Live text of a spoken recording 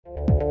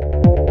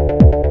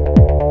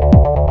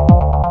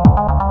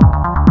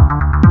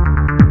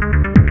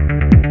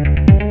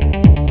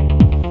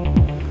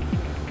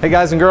Hey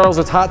guys and girls,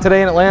 it's hot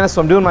today in Atlanta,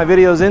 so I'm doing my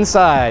videos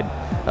inside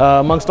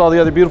amongst all the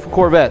other beautiful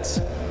Corvettes.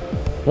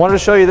 Wanted to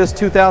show you this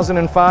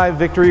 2005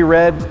 Victory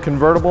Red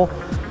Convertible.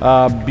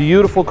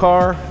 Beautiful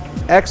car,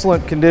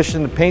 excellent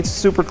condition, the paint's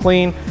super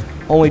clean,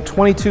 only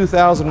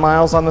 22,000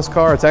 miles on this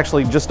car. It's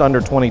actually just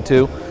under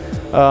 22.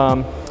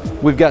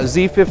 We've got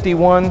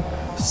Z51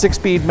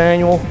 6-speed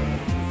manual,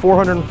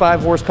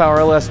 405 horsepower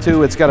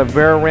LS2. It's got a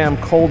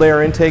Vararam cold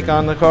air intake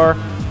on the car,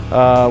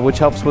 which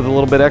helps with a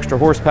little bit extra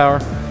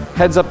horsepower.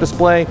 Heads-up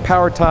display,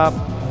 power top,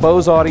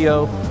 Bose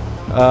audio,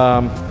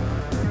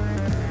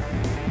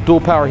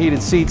 dual power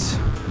heated seats,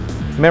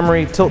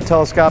 memory, tilt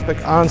telescopic,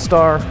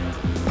 OnStar,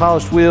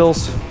 polished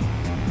wheels.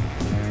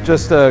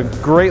 Just a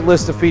great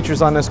list of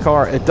features on this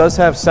car. It does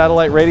have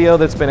satellite radio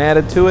that's been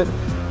added to it,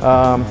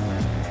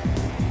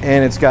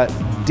 and it's got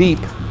deep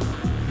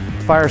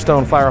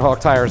Firestone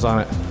Firehawk tires on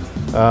it.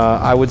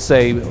 I would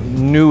say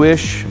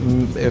newish,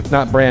 if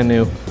not brand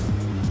new.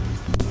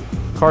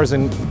 Car's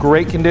in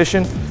great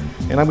condition,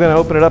 and I'm going to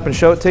open it up and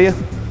show it to you.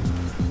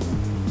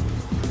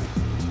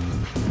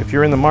 If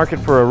you're in the market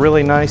for a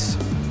really nice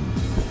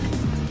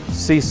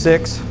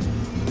C6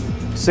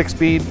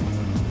 6-speed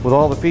with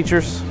all the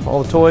features,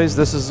 all the toys,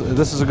 this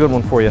is a good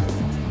one for you.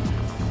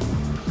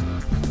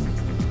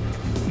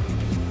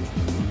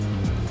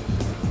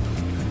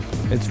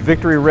 It's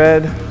Victory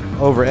Red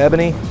over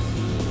Ebony.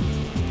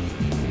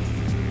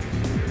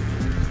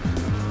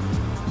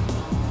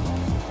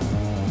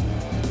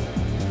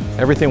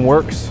 Everything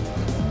works.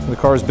 The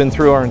car's been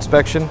through our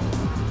inspection,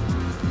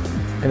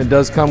 and it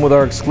does come with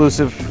our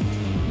exclusive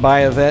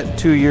Buyavette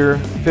 2-year,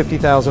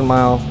 50,000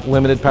 mile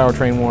limited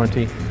powertrain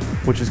warranty,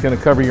 which is going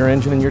to cover your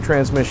engine and your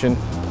transmission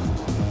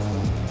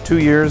 2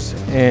 years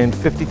and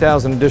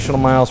 50,000 additional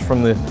miles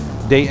from the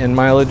date and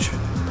mileage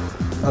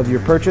of your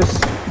purchase.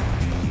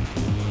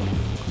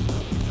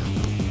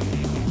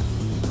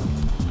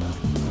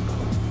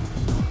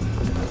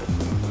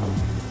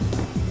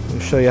 I'll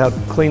show you how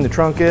clean the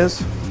trunk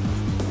is.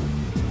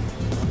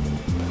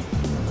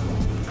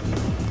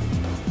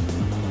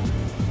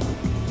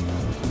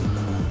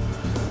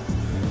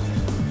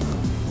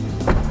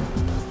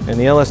 And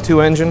the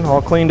LS2 engine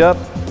all cleaned up.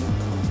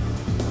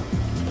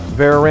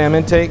 Vararam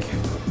intake.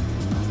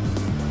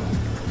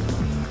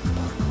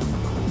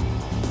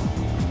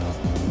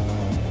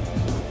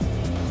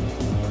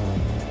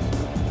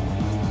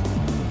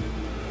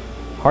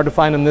 Hard to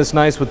find them this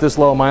nice with this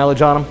low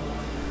mileage on them.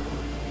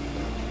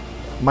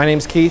 My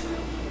name's Keith.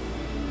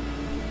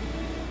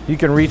 You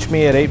can reach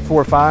me at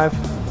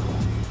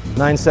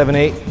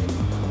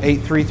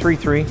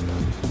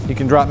 845-978-8333. You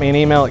can drop me an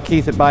email at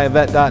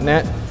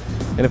keith@buyavette.net.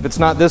 And if it's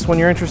not this one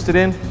you're interested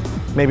in,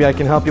 maybe I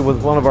can help you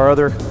with one of our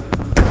other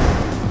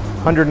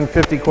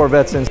 150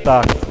 Corvettes in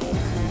stock.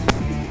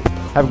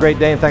 Have a great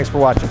day and thanks for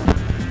watching.